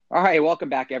All right, welcome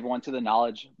back everyone to the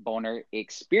Knowledge Boner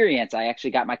Experience. I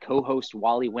actually got my co-host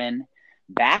Wally Wynn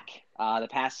back the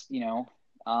past,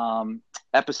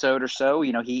 episode or so.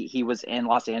 He was in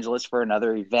Los Angeles for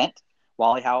another event.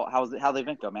 Wally, how the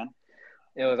event go, man?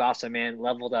 It was awesome, man.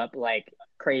 Leveled up like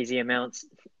crazy amounts.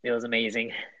 It was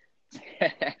amazing.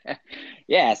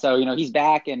 Yeah, so he's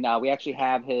back, and we actually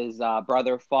have his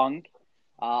brother Fung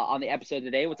on the episode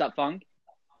today. What's up, Fung?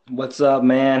 What's up,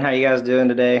 man? How you guys doing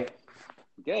today?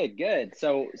 Good, good.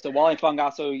 So Wally and Fung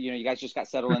also, you guys just got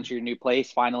settled into your new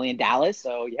place finally in Dallas.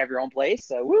 So you have your own place.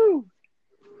 So woo!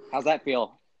 How's that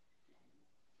feel?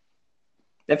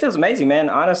 It feels amazing, man.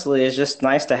 Honestly, it's just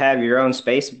nice to have your own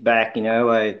space back.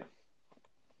 That's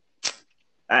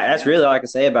Yeah. really all I can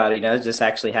say about it. Just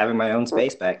actually having my own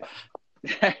space back.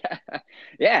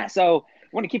 Yeah. So I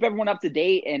want to keep everyone up to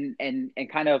date and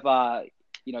kind of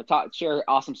talk share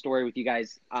awesome story with you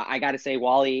guys. I got to say,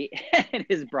 Wally and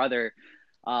his brother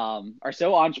are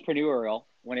so entrepreneurial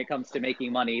when it comes to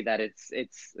making money that it's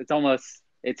almost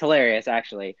it's hilarious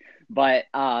actually. But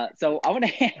so I'm gonna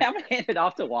hand it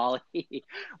off to Wally.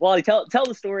 Wally, tell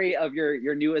the story of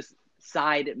your newest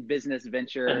side business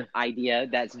venture idea.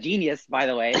 That's genius, by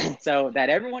the way, so that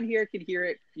everyone here can hear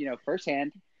it,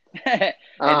 firsthand. And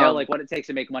know Um, like what it takes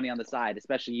to make money on the side,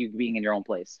 especially you being in your own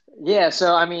place. yeah,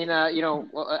 so I mean,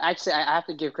 well, actually, I have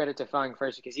to give credit to Fung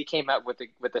first because he came up with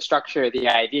the structure of the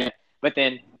idea, but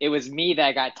then it was me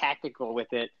that got tactical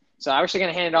with it. So I was going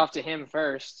to hand it off to him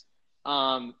first,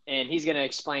 and he's going to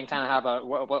explain kind of how about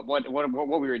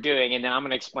what we were doing, and then I'm going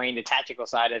to explain the tactical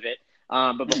side of it.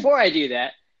 But before I do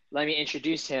that, let me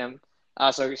introduce him.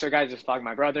 So guys, this is Fung,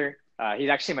 my brother. He's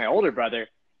actually my older brother.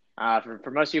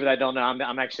 For most people that don't know,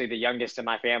 I'm actually the youngest in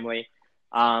my family.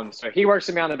 So he works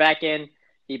with me on the back end.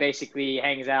 He basically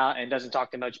hangs out and doesn't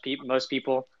talk to most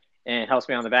people, and helps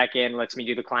me on the back end, lets me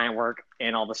do the client work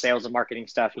and all the sales and marketing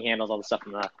stuff. He handles all the stuff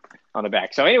on the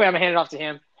back. So anyway, I'm gonna hand it off to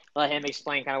him, let him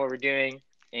explain kind of what we're doing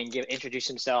and introduce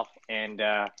himself. And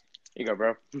here you go,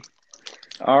 bro.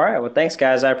 All right. Well, thanks,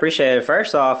 guys. I appreciate it.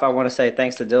 First off, I want to say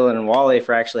thanks to Dylan and Wally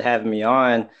for actually having me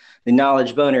on the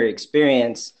Knowledge Boner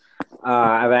Experience.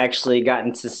 I've actually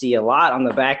gotten to see a lot on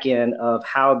the back end of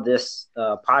how this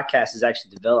podcast is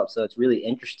actually developed. So it's really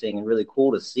interesting and really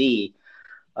cool to see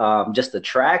just the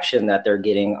traction that they're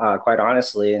getting, quite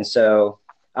honestly. And so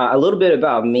a little bit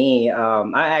about me.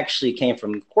 I actually came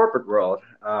from the corporate world.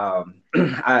 I'm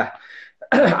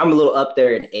a little up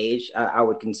there in age, I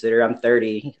would consider. I'm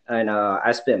 30, and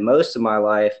I spent most of my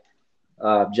life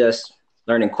just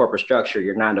learning corporate structure.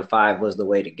 Your 9 to 5 was the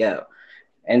way to go.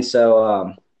 And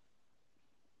so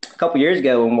a couple years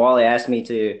ago, when Wally asked me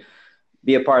to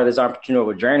be a part of this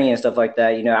entrepreneurial journey and stuff like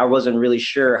that, I wasn't really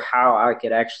sure how I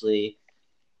could actually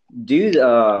do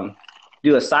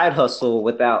do a side hustle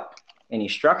without any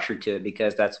structure to it,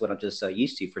 because that's what I'm just so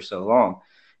used to for so long.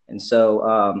 And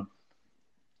so,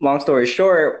 long story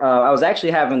short, I was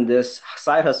actually having this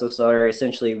side hustle. So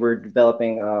essentially, we're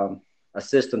developing a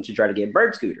system to try to get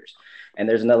bird scooters, and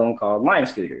there's another one called Lime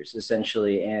scooters,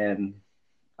 essentially. And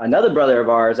another brother of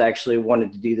ours actually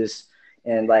wanted to do this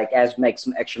and like as make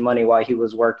some extra money while he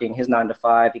was working his 9 to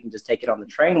 5. He can just take it on the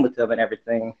train with him and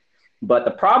everything. But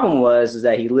the problem was is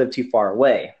that he lived too far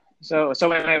away. So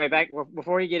wait, back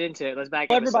before you get into it, let's back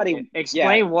Tell up a everybody, second. yeah,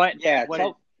 Explain yeah. what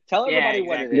it. Tell Yeah, everybody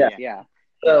what it exactly. Yeah. is. Yeah. Yeah,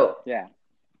 So yeah.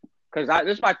 Because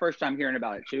this is my first time hearing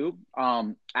about it too.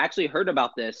 I actually heard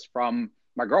about this from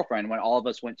my girlfriend when all of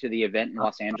us went to the event in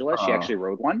Los Angeles. She uh, actually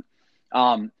rode one.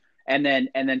 Um, and then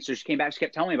so she came back. She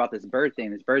kept telling me about this bird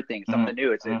thing, something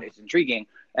new. It's intriguing.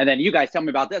 And then you guys tell me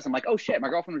about this. I'm like, oh shit, my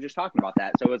girlfriend was just talking about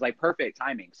that. So it was like perfect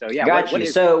timing. So yeah, got what you. is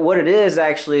it? So what it is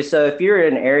actually, so if you're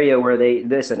in an area where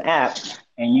there's an app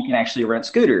and you can actually rent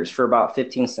scooters for about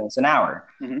 15 cents an hour.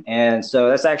 Mm-hmm. And so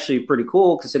that's actually pretty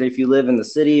cool, considering if you live in the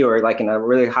city or like in a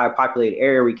really high populated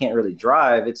area where you can't really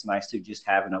drive, it's nice to just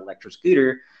have an electric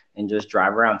scooter and just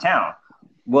drive around town.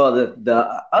 Well,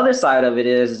 the other side of it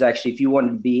is actually if you want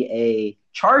to be a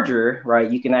charger, right,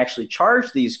 you can actually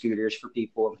charge these scooters for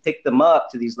people and pick them up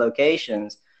to these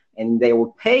locations, and they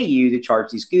will pay you to charge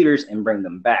these scooters and bring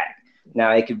them back.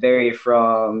 Now, it could vary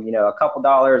from, a couple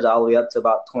dollars all the way up to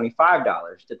about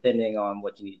 $25, depending on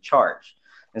what you need to charge.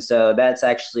 And so that's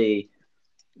actually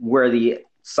where the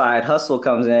side hustle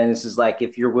comes in. This is like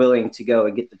if you're willing to go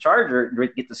and get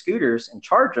the scooters and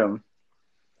charge them,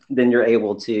 then you're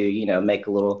able to, make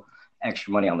a little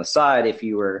extra money on the side if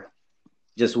you were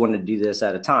just wanting to do this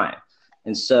at a time.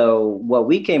 And so what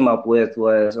we came up with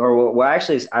was, or well,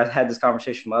 actually, I had this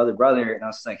conversation with my other brother, and I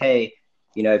was like, hey,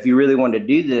 if you really wanted to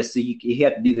do this, you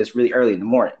have to do this really early in the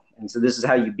morning. And so this is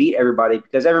how you beat everybody,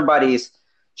 because everybody's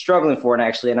struggling for it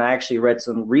actually. And I actually read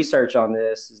some research on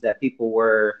this, is that people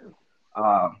were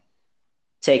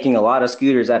taking a lot of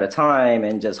scooters at a time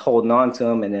and just holding on to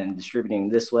them and then distributing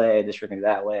this way, distributing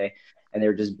that way. And they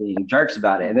were just being jerks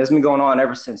about it. And this has been going on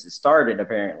ever since it started,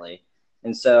 apparently.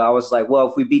 And so I was like, well,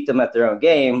 if we beat them at their own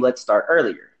game, let's start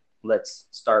earlier. Let's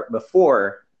start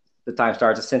before the time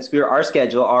starts. And since our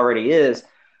schedule already is,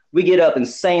 we get up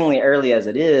insanely early as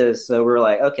it is. So we're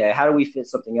like, okay, how do we fit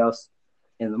something else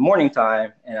in the morning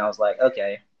time? And I was like,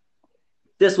 okay,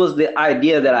 this was the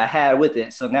idea that I had with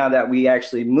it. So now that we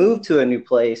actually moved to a new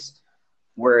place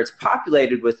where it's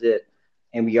populated with it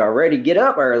and we already get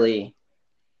up early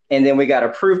and then we got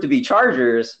approved to be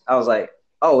chargers, I was like,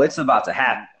 oh, it's about to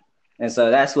happen. And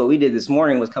so that's what we did this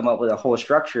morning, was come up with a whole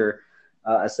structure,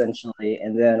 essentially.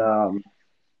 And then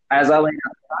as I laid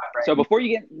out, so before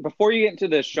you get into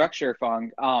the structure,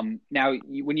 Fung, now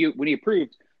when you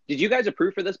approved, did you guys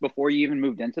approve for this before you even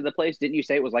moved into the place? Didn't you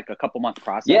say it was like a couple month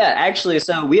process? Yeah, actually.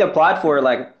 So we applied for it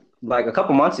like a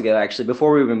couple months ago, actually,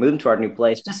 before we even moved to our new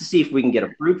place, just to see if we can get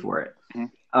approved for it.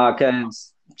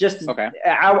 Because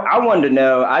I wanted to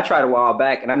know. I tried a while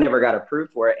back and I never got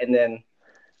approved for it. And then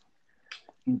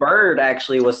Bird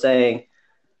actually was saying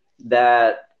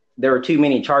that there were too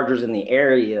many chargers in the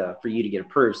area for you to get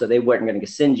approved, so they weren't going to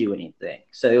send you anything.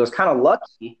 So it was kind of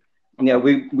lucky. You know,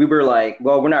 we were like,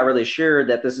 well, we're not really sure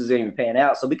that this is even paying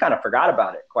out, so we kind of forgot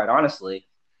about it, quite honestly.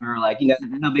 We were like,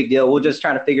 no big deal. We'll just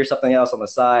try to figure something else on the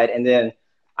side. And then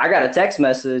I got a text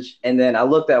message, and then I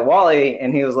looked at Wally,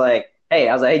 and he was like, hey,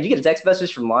 I was like, hey, did you get a text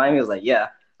message from Lime? He was like, yeah.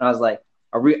 And I was like,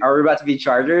 are we about to be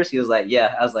chargers? He was like,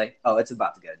 yeah. I was like, oh, it's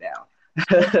about to go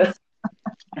down.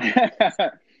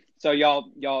 So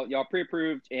y'all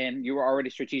pre-approved and you were already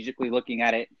strategically looking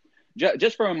at it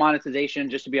just from a monetization,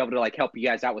 just to be able to like help you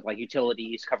guys out with like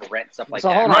utilities, cover rent, stuff like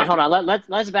that. So hold on.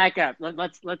 Let's back up.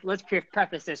 Let's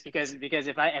preface this because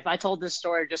if I told this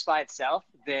story just by itself,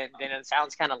 then it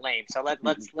sounds kind of lame. So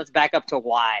let's back up to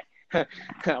why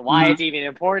it's even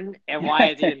important and why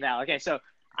it's even valid. Okay, so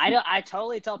I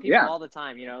totally tell people all the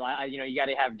time, you got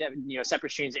to have,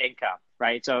 separate streams of income,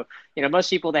 right? So, most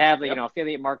people, they have,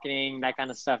 affiliate marketing, that kind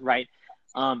of stuff, right?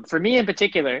 For me in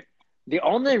particular, the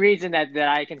only reason that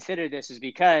I consider this is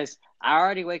because I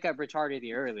already wake up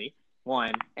retardedly early,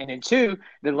 one, and then two,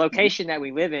 the location that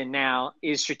we live in now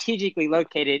is strategically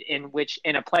located in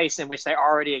a place in which there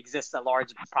already exists a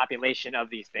large population of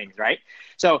these things, right?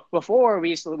 So before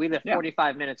we lived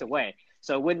 45 minutes away.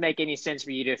 So it wouldn't make any sense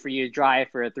for you to drive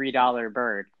for a $3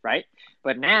 bird, right?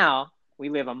 But now we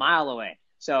live a mile away,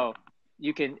 so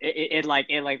you can it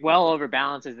well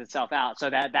overbalances itself out. So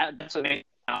that's what makes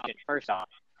it first off,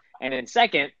 and then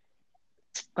second,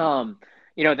 the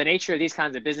nature of these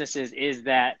kinds of businesses is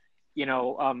that you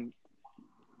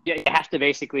have to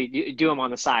basically do them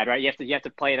on the side, right? You have to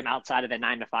play them outside of the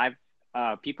 9 to 5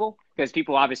 people, because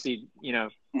people obviously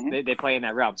they play in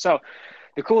that realm. So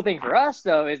the cool thing for us,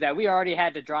 though, is that we already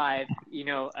had to drive,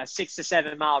 a 6 to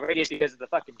 7 mile radius because of the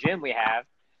fucking gym we have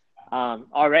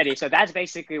already. So that's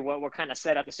basically what we're kind of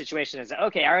set up the situation is.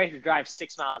 Okay, I already have to drive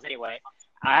 6 miles anyway.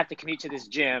 I have to commute to this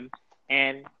gym,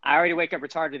 and I already wake up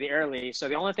retardedly early. So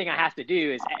the only thing I have to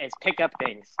do is pick up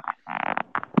things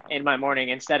in my morning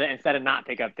instead of not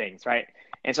pick up things, right?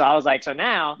 And so I was like, so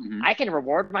now I can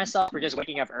reward myself for just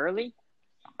waking up early.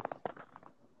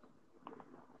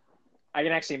 I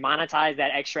can actually monetize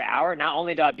that extra hour. Not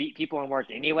only do I beat people in work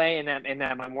anyway in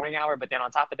that my morning hour, but then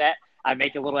on top of that, I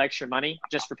make a little extra money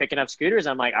just for picking up scooters.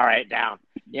 I'm like, all right, down.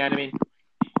 You know what I mean?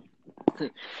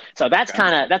 So that's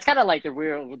kind of like the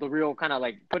real kind of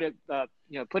like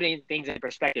putting things in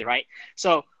perspective, right?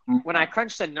 So when I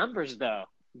crunch the numbers, though,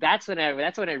 that's when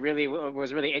it really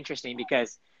was really interesting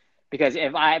because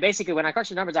if when I crunched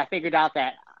the numbers, I figured out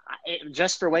that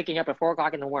just for waking up at 4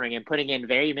 o'clock in the morning and putting in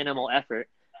very minimal effort,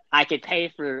 I could pay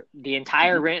for the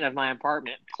entire rent of my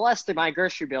apartment plus my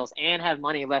grocery bills and have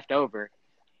money left over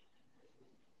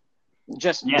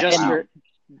just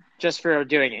for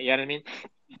doing it. You know what I mean?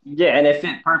 Yeah, and it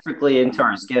fit perfectly into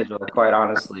our schedule, quite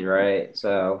honestly, right?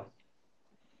 So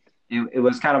it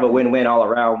was kind of a win-win all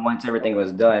around once everything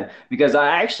was done, because I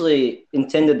actually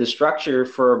intended the structure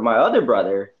for my other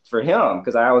brother, for him,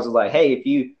 because I was like, hey,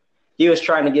 he was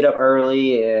trying to get up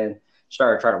early and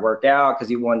started trying to work out because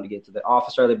he wanted to get to the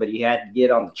office early, but he had to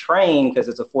get on the train because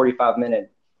it's a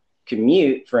 45-minute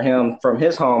commute for him from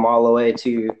his home all the way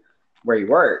to where he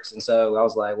works. And so I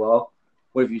was like, well,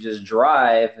 what if you just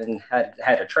drive, and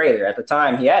had a trailer? At the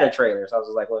time, he had a trailer. So I was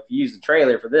like, well, if you use the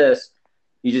trailer for this,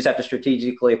 you just have to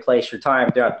strategically place your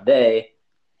time throughout the day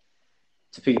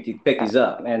to pick these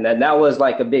up. And that was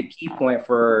like a big key point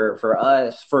for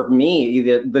us, for me,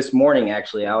 either this morning,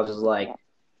 actually. I was just like,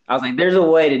 I was like, there's a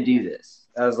way to do this.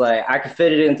 I was like, I could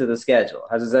fit it into the schedule.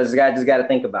 I just got to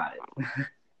think about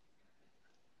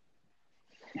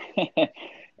it.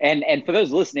 And for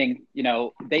those listening,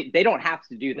 they don't have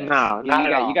to do this. No, not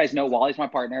at all. You guys know Wally's my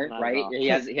partner, Not right? He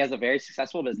has a very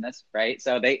successful business, right?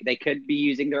 So they could be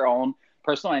using their own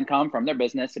personal income from their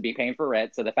business to be paying for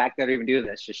rent. So the fact that they're even doing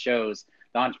this just shows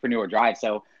the entrepreneur drive.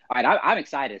 So all right, I'm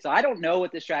excited. So I don't know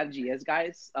what the strategy is,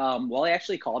 guys. Wally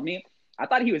actually called me. I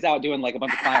thought he was out doing like a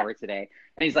bunch of client work today.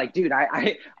 And he's like, dude,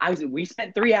 we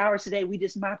spent 3 hours today. We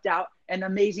just mapped out an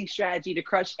amazing strategy to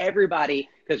crush everybody.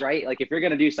 Cause right. Like if you're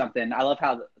going to do something, I love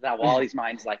how that Wally's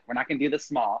mind's like, we're not going to do this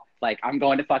small. Like I'm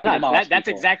going to fucking demolish That's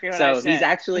people. exactly what I said. So he's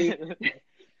actually,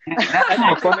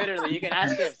 literally, you can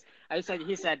ask him.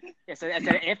 He said,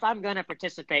 if I'm going to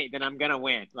participate, then I'm going to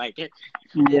win. Like,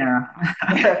 yeah.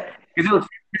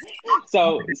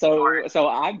 So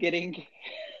I'm getting,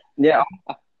 yeah.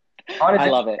 Honestly, I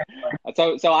love it.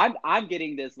 So I'm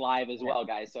getting this live as well,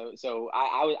 guys. So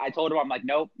I told him, I'm like,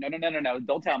 no,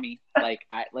 don't tell me. Like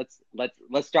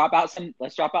let's drop out some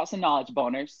knowledge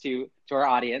boners to our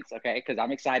audience, okay? Because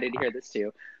I'm excited to hear this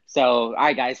too. So all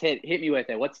right, guys, hit me with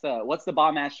it. What's the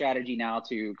bomb ass strategy now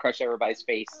to crush everybody's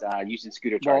face using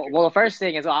scooter chargers? Well, the first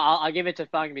thing is I'll give it to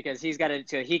Fung because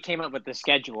he came up with the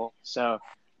schedule. So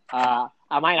I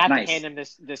might have to hand him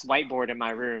this whiteboard in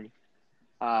my room.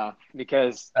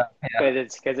 Because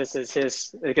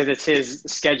it's his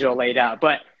schedule laid out,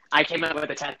 but I came up with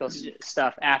the tactical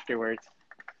stuff afterwards.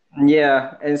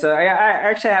 Yeah, and so I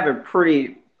actually have a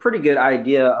pretty good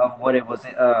idea of what it was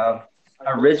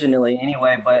originally,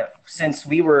 anyway. But since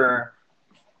it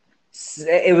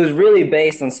was really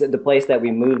based on the place that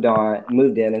we moved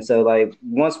in, and so like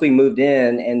once we moved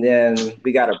in and then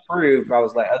we got approved, I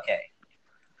was like, okay.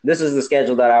 This is the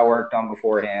schedule that I worked on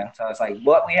beforehand. So it's like,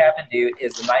 what we have to do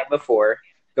is the night before,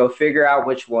 go figure out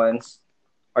which ones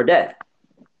are dead,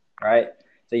 right?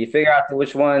 So you figure out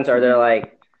which ones are they're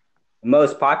like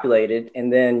most populated,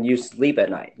 and then you sleep at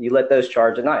night. You let those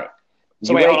charge at night.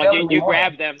 So wait, hold on. You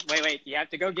grab them. Wait. You have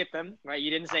to go get them, right?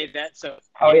 You didn't say that. So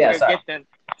get them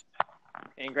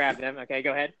and grab them. Okay,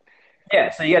 go ahead. Yeah,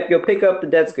 so you have to go pick up the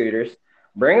dead scooters,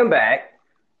 bring them back,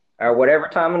 or whatever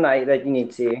time of night that you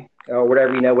need to. Or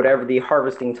whatever the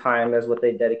harvesting time is what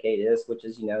they dedicate is, which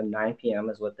is, 9 p.m.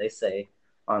 is what they say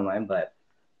online, but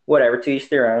whatever, to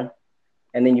each their own.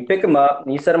 And then you pick them up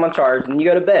and you set them on charge and you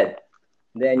go to bed.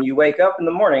 Then you wake up in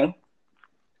the morning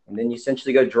and then you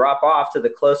essentially go drop off to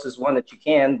the closest one that you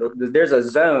can. There's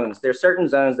certain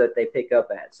zones that they pick up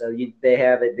at. So they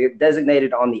have it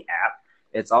designated on the app.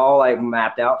 It's all like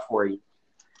mapped out for you.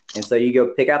 And so you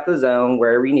go pick out the zone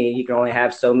wherever you need. You can only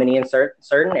have so many in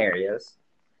certain areas.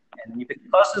 And you pick the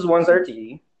closest ones that are to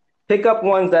you. Pick up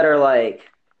ones that are like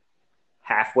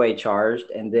halfway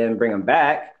charged and then bring them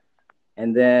back.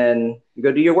 And then you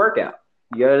go do your workout.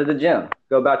 You go to the gym,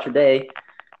 go about your day.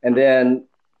 And then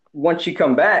once you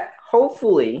come back,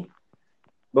 hopefully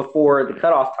before the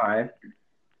cutoff time,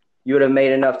 you would have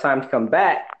made enough time to come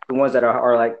back. The ones that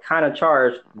are like kind of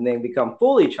charged and then become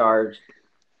fully charged.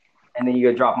 And then you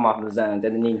go drop them off in the zones.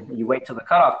 And then you wait till the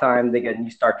cutoff time, and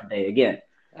you start your day again.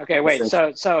 Okay, wait.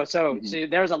 So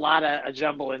there's a lot of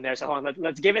jumble in there. So hold on.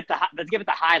 Let's give it the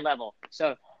high level.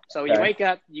 So you wake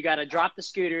up, you got to drop the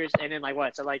scooters, and then like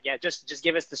what? So like just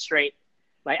give us the straight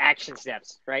like action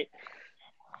steps, right?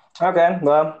 Okay.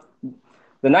 Well,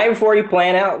 the night before you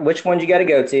plan out which ones you got to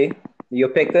go to, you'll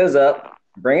pick those up,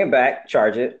 bring it back,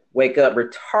 charge it, wake up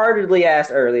retardedly ass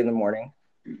early in the morning,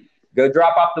 go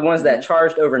drop off the ones that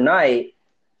charged overnight,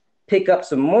 pick up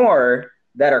some more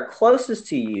that are closest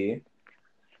to you,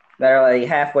 that are like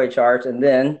halfway charged, and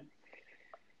then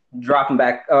drop them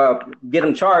back, get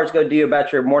them charged, go do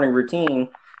about your morning routine,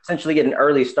 essentially get an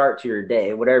early start to your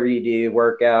day. Whatever you do,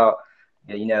 workout,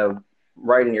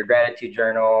 write in your gratitude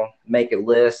journal, make a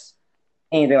list,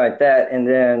 anything like that. And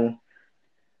then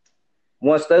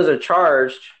once those are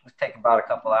charged, it'll take about a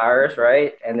couple hours,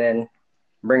 right? And then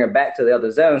bring it back to the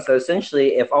other zone. So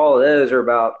essentially, if all of those are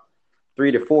about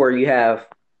 3 to 4,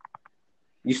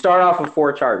 you start off with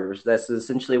 4 chargers. That's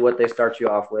essentially what they start you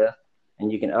off with,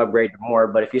 and you can upgrade to more.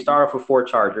 But if you start off with 4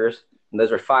 chargers, and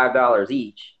those are $5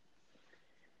 each,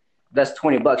 that's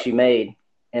 $20 you made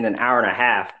in an hour and a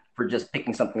half for just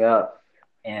picking something up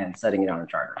and setting it on a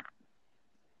charger.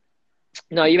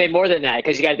 No, you made more than that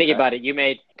because you got to think about it. You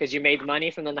made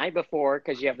money from the night before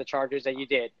because you have the chargers that you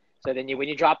did. So then when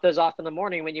you drop those off in the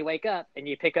morning, when you wake up and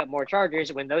you pick up more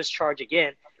chargers, when those charge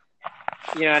again,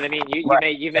 you know what I mean?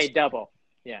 You made double.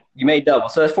 Yeah. You made double.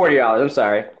 So it's $40. I'm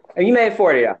sorry. And you made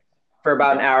 $40 for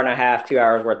about an hour and a half, 2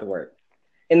 hours worth of work.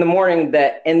 In the morning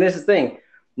and this is the thing,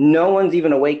 no one's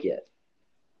even awake yet.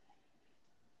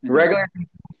 Regular.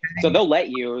 So they'll let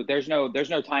you. There's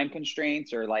no time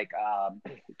constraints or like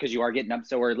because you are getting up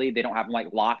so early. They don't have them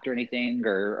like locked or anything,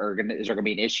 or is there gonna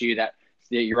be an issue that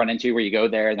you run into where you go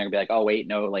there and they're gonna be like, oh wait,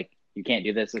 no, like you can't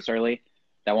do this early.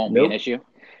 That won't be an issue.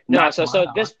 No, so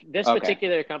this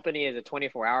particular company is a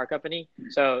 24-hour company.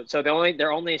 So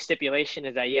their only stipulation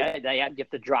is that you have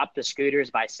to drop the scooters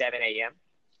by 7 a.m.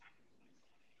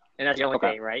 And that's the only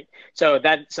thing, right?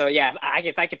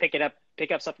 If I could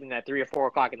pick up something at 3 or 4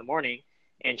 o'clock in the morning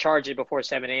and charge it before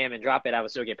 7 a.m. and drop it, I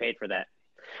would still get paid for that.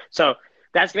 So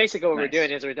that's basically what we're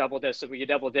doing is we're double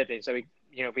dipping. So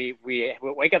we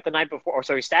wake up the night before, or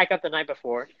so we stack up the night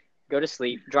before, go to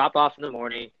sleep, drop off in the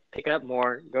morning, pick up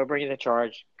more, go bring in the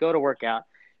charge, go to workout,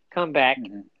 come back,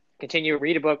 continue,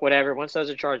 read a book, whatever. Once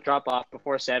those are charged, drop off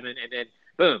before 7, and then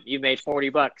boom, you made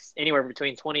 $40, anywhere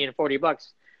between $20 and $40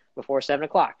 before 7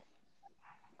 o'clock.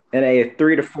 In a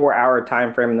 3 to 4 hour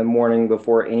time frame in the morning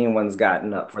before anyone's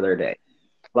gotten up for their day.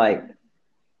 Like,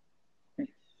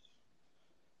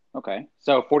 okay,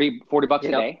 so $40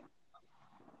 a day.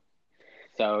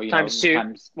 So times 2.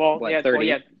 Times,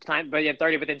 30.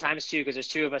 30, but then times 2 because there's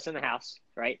 2 of us in the house,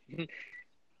 right?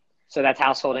 So that's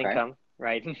household income,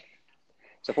 right?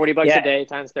 So $40 a day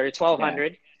times 30,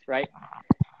 1,200, right?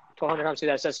 1,200 times 2,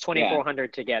 that's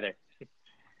 2,400 together.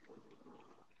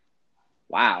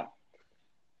 Wow.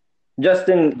 Just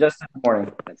in the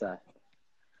morning. That's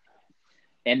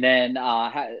and then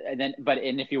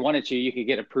if you wanted to, you could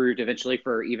get approved eventually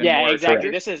for even more. Yeah,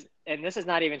 exactly. Chargers. This is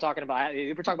not even talking about.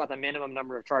 We're talking about the minimum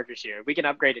number of chargers here. We can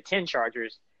upgrade to 10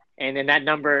 chargers, and then that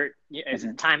number is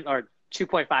time or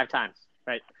 2.5 times,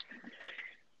 right?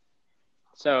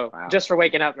 So just for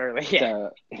waking up early.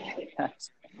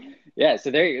 Yeah.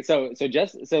 So there you go.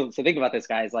 So think about this,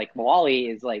 guys. Like Wally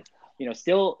is like,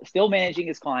 still managing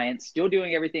his clients, still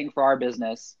doing everything for our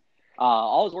business.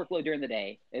 All his workload during the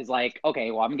day is like,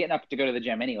 okay, well, I'm getting up to go to the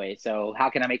gym anyway, so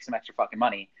how can I make some extra fucking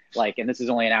money? Like, and this is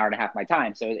only an hour and a half of my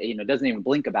time, so doesn't even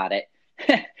blink about it.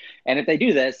 And if they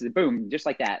do this, boom, just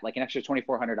like that, like an extra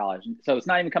 $2,400. So it's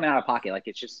not even coming out of pocket, like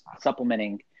it's just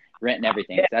supplementing rent and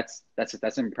everything. Yeah. That's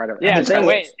incredible. Yeah. So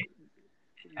wait.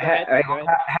 Had Wally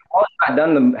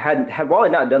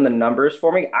not done the numbers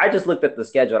for me, I just looked at the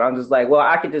schedule and I'm just like, well,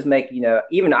 I could just make,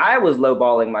 even I was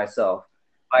lowballing myself.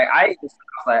 Like I was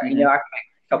like, I can make a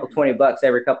couple $20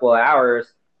 every couple of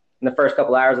hours in the first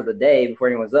couple of hours of the day before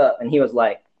anyone's up. And he was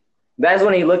like, that's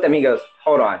when he looked at me and goes,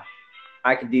 hold on,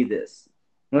 I could do this.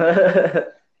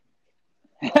 The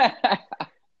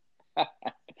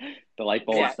light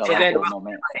bulb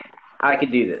moment. I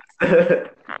could do this.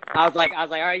 I was like, all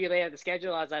right, you lay out the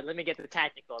schedule. I was like, let me get to the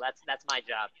tactical. That's my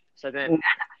job. So then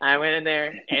I went in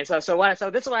there, and so this is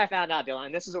what I found out,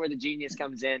 Dylan. This is where the genius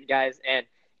comes in, guys. And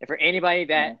for anybody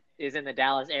that is in the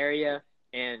Dallas area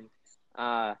and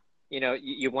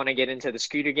you want to get into the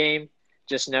scooter game,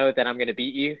 just know that I'm going to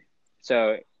beat you.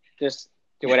 So just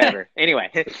do whatever.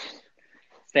 Anyway.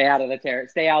 Stay out of the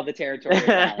territory of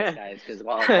Dallas, guys, because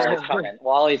Wally's coming.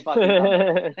 Wally's fucking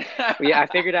coming. I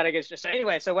figured out I guess just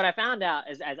anyway. So what I found out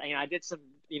is, I did some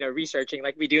researching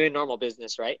like we do in normal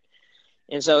business, right?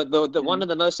 And so the one of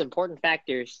the most important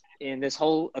factors in this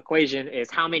whole equation is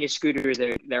how many scooters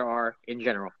there are in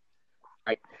general,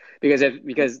 right? Because if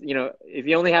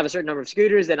you only have a certain number of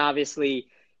scooters, then obviously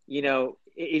even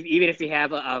if you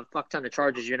have a fuck ton of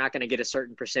chargers, you're not going to get a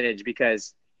certain percentage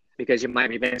because you might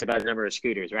be limited by the number of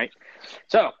scooters, right?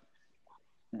 So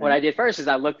what I did first is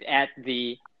I looked at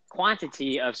the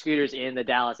quantity of scooters in the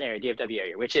Dallas area, DFW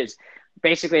area, which is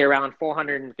basically around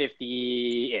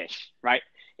 450-ish, right?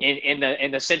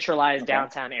 In the centralized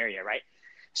downtown area, right?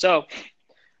 So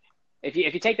if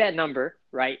you take that number,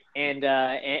 right,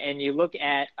 and you look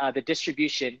at the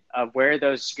distribution of where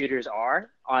those scooters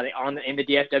are in the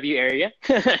DFW area,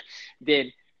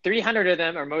 then 300 of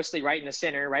them are mostly right in the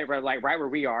center, right where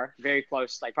we are, very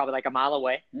close, like probably like a mile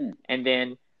away. And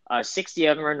then 60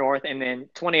 of them are north, and then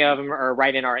 20 of them are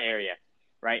right in our area,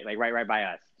 right? Like right by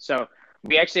us. So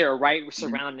we actually are right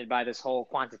surrounded by this whole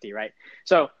quantity, right?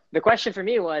 So the question for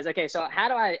me was, okay, so how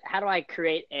do I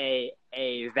create a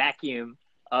vacuum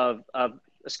of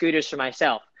scooters for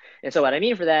myself? And so what I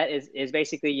mean for that is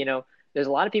basically, there's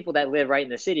a lot of people that live right in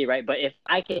the city, right? But if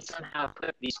I can somehow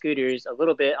put these scooters a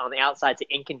little bit on the outside to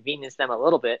inconvenience them a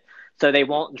little bit so they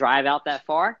won't drive out that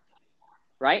far,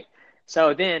 right?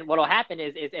 So then what will happen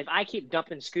is if I keep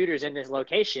dumping scooters in this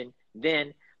location,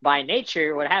 then by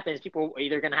nature, what happens is people are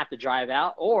either going to have to drive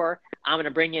out or I'm going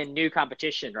to bring in new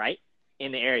competition, right,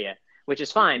 in the area, which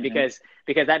is fine because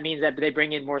that means that they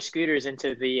bring in more scooters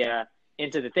into the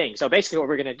thing. So basically what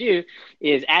we're going to do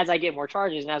is as I get more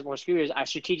charges and as more scooters, I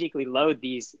strategically load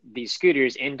these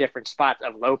scooters in different spots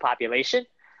of low population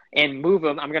and move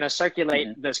them. I'm going to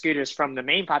circulate the scooters from the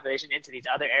main population into these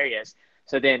other areas.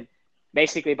 So then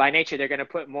basically by nature, they're going to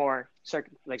put more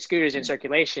scooters in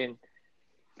circulation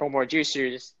for more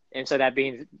juicers. And so that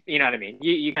means, you know what I mean?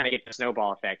 You kind of get the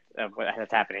snowball effect of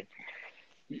what's happening.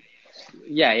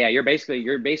 Yeah. You're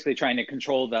basically trying to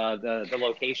control the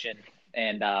location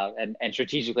and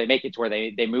strategically make it to where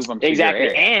they move them to exactly.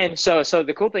 your area. And so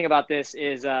the cool thing about this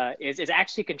is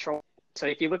actually control. So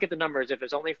if you look at the numbers, if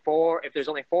there's only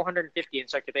 450 in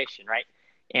circulation, right?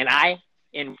 And I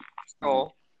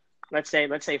control, let's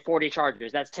say 40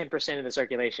 chargers, that's 10% of the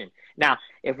circulation. Now,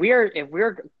 if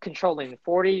we're controlling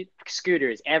 40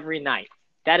 scooters every night,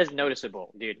 that is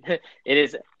noticeable, dude. It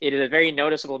is a very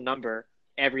noticeable number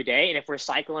every day. And if we're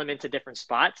cycling them into different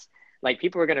spots, like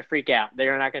people are going to freak out.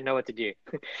 They're not going to know what to do.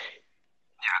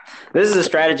 This is a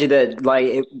strategy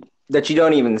that you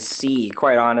don't even see,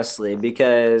 quite honestly,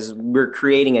 because we're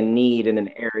creating a need in an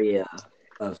area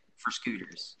for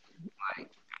scooters. Like,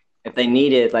 if they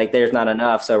need it, like there's not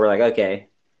enough, so we're like, okay,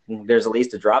 there's at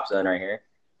least a drop zone right here.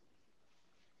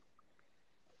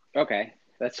 Okay,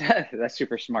 that's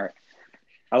super smart.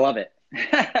 I love it.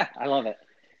 I love it.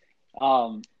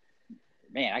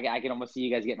 Man, I can almost see you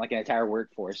guys getting like an entire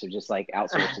workforce of just like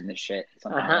outsourcing this shit.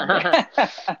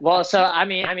 Well, so I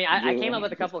came up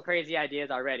with a couple of crazy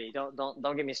ideas already.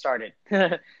 Don't get me started.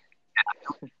 Pretty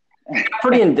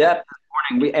in depth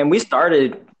this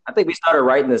morning. I think we started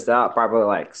writing this out probably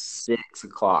like 6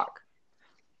 o'clock,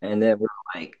 and then we're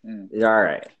like, all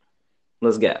right,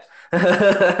 let's go.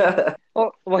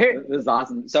 Well, here this is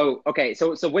awesome. So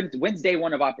when's day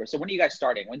one of operation? So when are you guys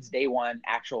starting? When's day one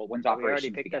actual? When's operation? We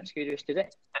already picked up scooters today.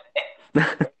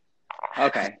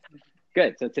 Okay,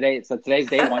 good. So today's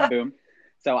day one. Boom.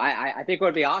 So I think what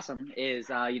would be awesome is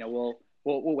we'll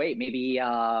wait maybe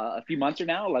a few months from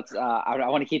now. Let's I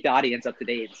want to keep the audience up to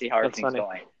date and see how everything's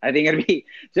going. I think it'd be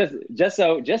just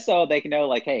so they can know,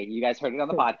 like, hey, you guys heard it on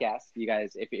the podcast. You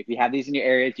guys, if you have these in your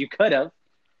areas, you could have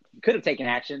taken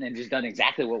action and just done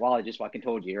exactly what Wally just fucking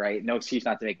told you, right? No excuse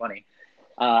not to make money.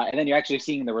 And then you're actually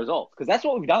seeing the results, because that's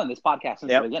what we've done in this podcast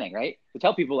since the beginning, right? To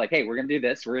tell people, like, hey, we're going to do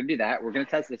this, we're going to do that, we're going to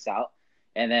test this out,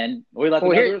 and then we let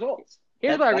them know the results.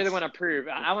 Here's what I really want to prove.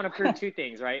 I want to prove two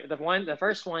things, right? The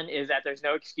first one is that there's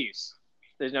no excuse.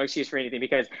 There's no excuse for anything,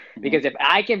 because if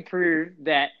I can prove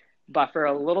that, but for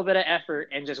a little bit of effort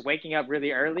and just waking up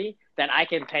really early, that I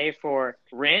can pay for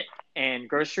rent and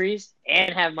groceries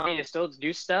and have money to still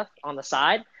do stuff on the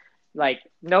side, like,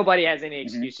 nobody has any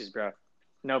excuses, bro.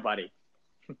 Nobody.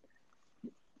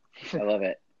 I love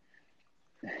it.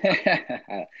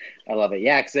 I love it.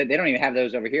 Yeah, because they don't even have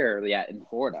those over here yet in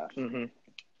Florida.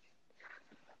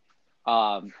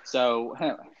 So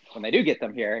when they do get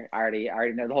them here, I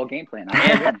already know the whole game plan.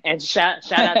 And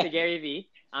shout out to Gary V.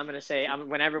 I'm gonna say,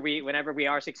 whenever we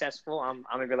are successful, I'm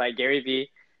gonna be like, Gary V,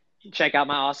 check out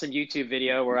my awesome YouTube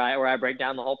video where I break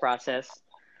down the whole process.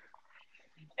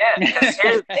 Yeah, here's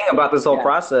the thing about this whole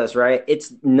process, right?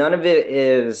 None of it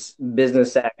is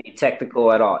business savvy,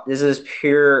 technical at all. This is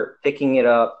pure picking it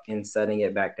up and setting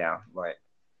it back down. Like,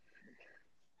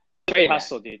 straight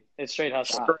hustle, dude. It's straight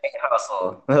hustle. Straight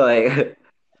hustle. Like,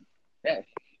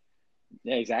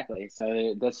 yeah, exactly.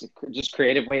 So that's just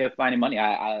creative way of finding money.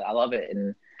 I love it,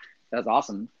 and that's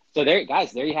awesome. So there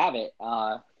you have it.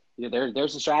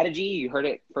 There's a strategy. You heard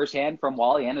it firsthand from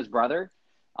Wally and his brother.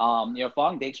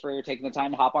 Fong, thanks for taking the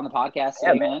time to hop on the podcast.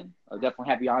 Yeah, man. I'll definitely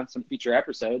have you on some future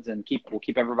episodes, and we'll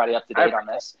keep everybody up to date on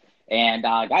this. And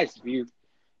guys, if you,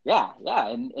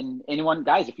 and anyone,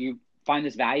 guys, if you find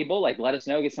this valuable, like, let us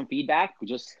know, get some feedback.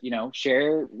 Just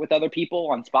share with other people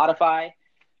on Spotify.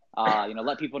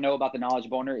 Let people know about the Knowledge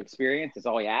Boner experience. That's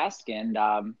all we ask. And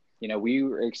we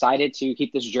are excited to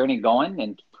keep this journey going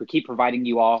and keep providing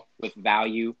you all with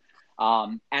value.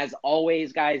 As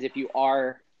always, guys, if you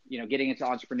are getting into the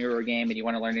entrepreneur game and you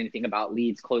want to learn anything about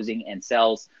leads, closing, and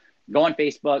sales, go on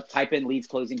Facebook, type in leads,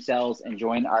 closing, sales, and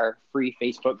join our free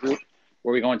Facebook group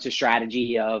where we go into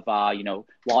strategy of,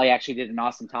 Wally actually did an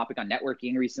awesome topic on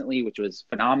networking recently, which was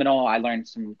phenomenal. I learned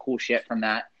some cool shit from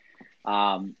that.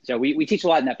 So we teach a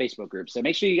lot in that Facebook group. So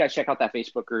make sure you guys check out that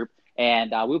Facebook group,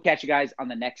 and we'll catch you guys on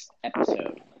the next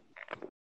episode.